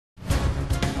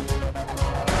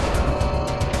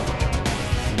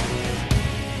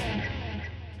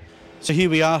So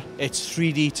here we are, it's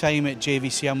 3D time at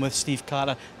JVC. I'm with Steve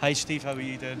Carter. Hi Steve, how are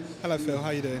you doing? Hello Phil, how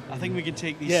are you doing? I think we can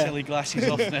take these silly glasses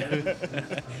off now.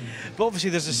 But obviously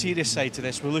there's a serious side to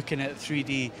this. We're looking at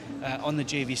 3D on the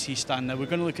JVC stand. Now we're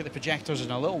going to look at the projectors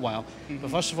in a little while. But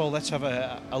first of all, let's have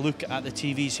a look at the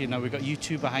TVs here. Now we've got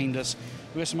U2 behind us.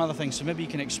 We've got some other things. So maybe you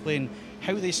can explain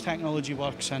how this technology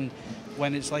works and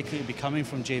when it's likely to be coming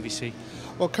from JVC.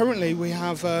 Well, currently we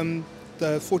have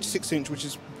the 46-inch, which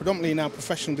is predominantly in our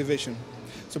professional division.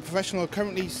 So professional are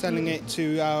currently selling it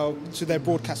to their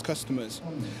broadcast customers.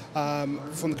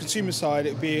 From the consumer side,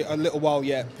 it'll be a little while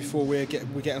yet before we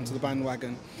get onto the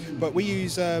bandwagon. But we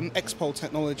use X-Pol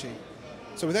technology.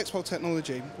 So with X-Pol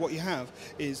technology, what you have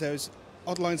is there's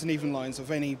odd lines and even lines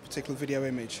of any particular video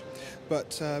image.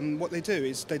 But what they do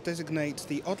is they designate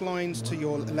the odd lines to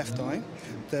your left eye,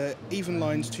 the even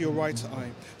lines to your right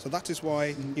eye. So that is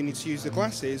why you need to use the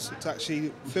glasses to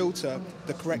actually filter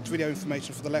the correct video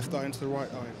information for the left eye into the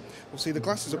right eye. Obviously the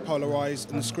glasses are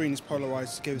polarized and the screen is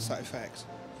polarized to give us that effect.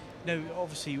 Now,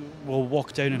 obviously, we'll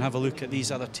walk down and have a look at these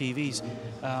other TVs,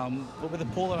 but with the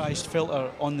polarised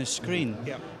filter on the screen,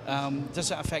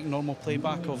 does it affect normal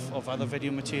playback of other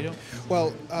video material?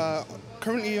 Well,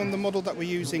 currently on the model that we're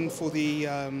using for the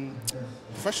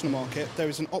professional market, there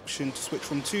is an option to switch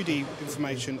from 2D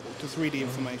information to 3D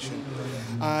information.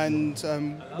 And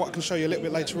what I can show you a little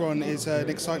bit later on is an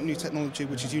exciting new technology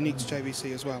which is unique to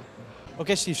JVC as well.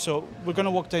 Okay, Steve, so we're going to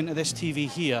walk down to this TV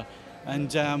here,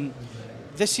 and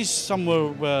this is somewhere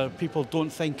where people don't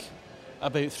think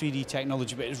about 3D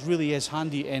technology, but it really is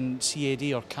handy in CAD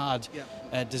or CAD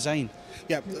design.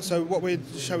 Yeah, so what we're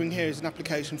showing here is an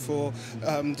application for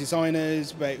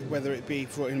designers, whether it be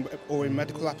or in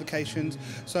medical applications.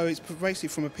 So it's basically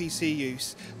from a PC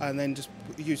use and then just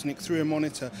using it through a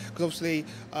monitor. Because obviously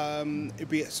it'd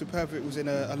be superb if it was in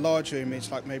a larger image,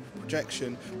 like maybe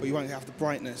projection, but you won't have the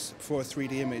brightness for a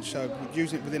 3D image. So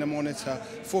using it within a monitor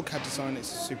for CAD design, it's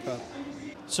superb.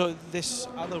 So this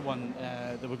other one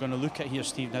that we're going to look at here,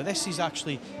 Steve, now this is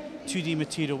actually 2D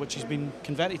material which has been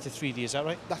converted to 3D, is that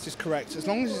right? That is correct. As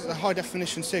long as it's a high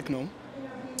definition signal,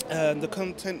 the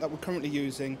content that we're currently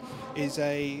using is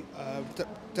a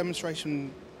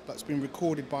demonstration that's been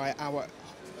recorded by our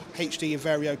HD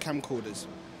Vario camcorders.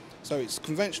 So it's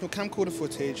conventional camcorder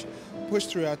footage pushed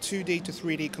through our 2D to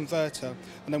 3D converter,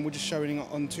 and then we're just showing it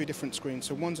on two different screens.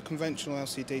 So one's a conventional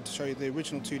LCD to show you the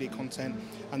original 2D content,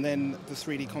 and then the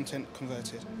 3D content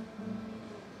converted.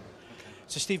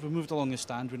 So Steve, we've moved along the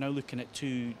stand. We're now looking at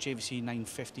two JVC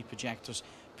 950 projectors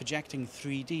projecting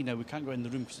 3D. Now we can't go in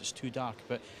the room because it's too dark,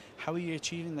 but how are you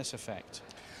achieving this effect?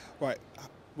 Right,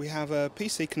 we have a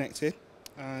PC connected,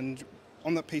 and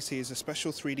on that PC is a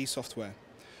special 3D software.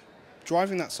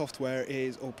 Driving that software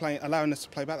allowing us to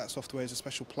play back that software is a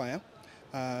special player,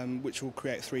 which will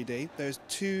create 3D. There's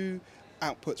two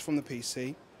outputs from the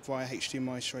PC via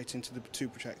HDMI straight into the two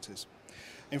projectors.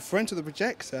 In front of the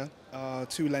projector are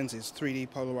two lenses,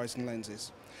 3D polarizing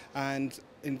lenses. And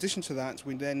in addition to that,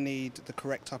 we then need the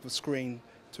correct type of screen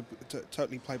to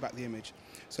totally play back the image.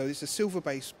 So it's a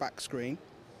silver-based back screen,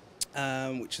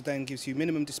 which then gives you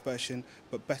minimum dispersion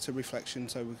but better reflection,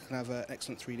 so we can have an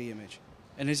excellent 3D image.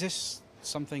 And is this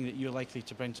something that you're likely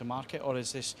to bring to market, or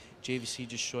is this JVC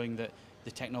just showing that the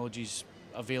technology's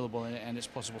available and it's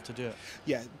possible to do it?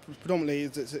 Yeah, predominantly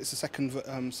it's a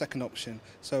second option.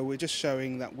 So we're just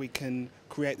showing that we can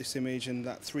create this image and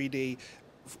that 3D,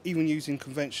 even using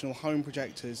conventional home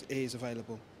projectors, is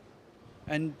available.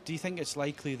 And do you think it's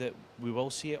likely that we will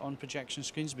see it on projection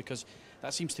screens? Because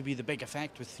that seems to be the big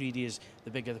effect with 3D, is the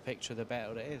bigger the picture, the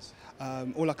better it is.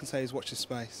 All I can say is watch this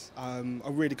space. I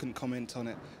really couldn't comment on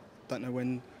it. Don't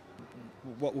know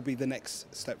what will be the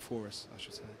next step for us, I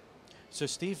should say. So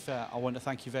Steve, I want to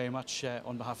thank you very much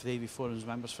on behalf of the AV Forums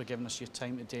members for giving us your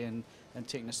time today and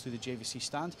taking us through the JVC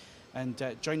stand. And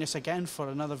join us again for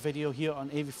another video here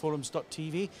on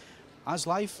avforums.tv as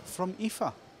live from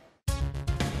IFA.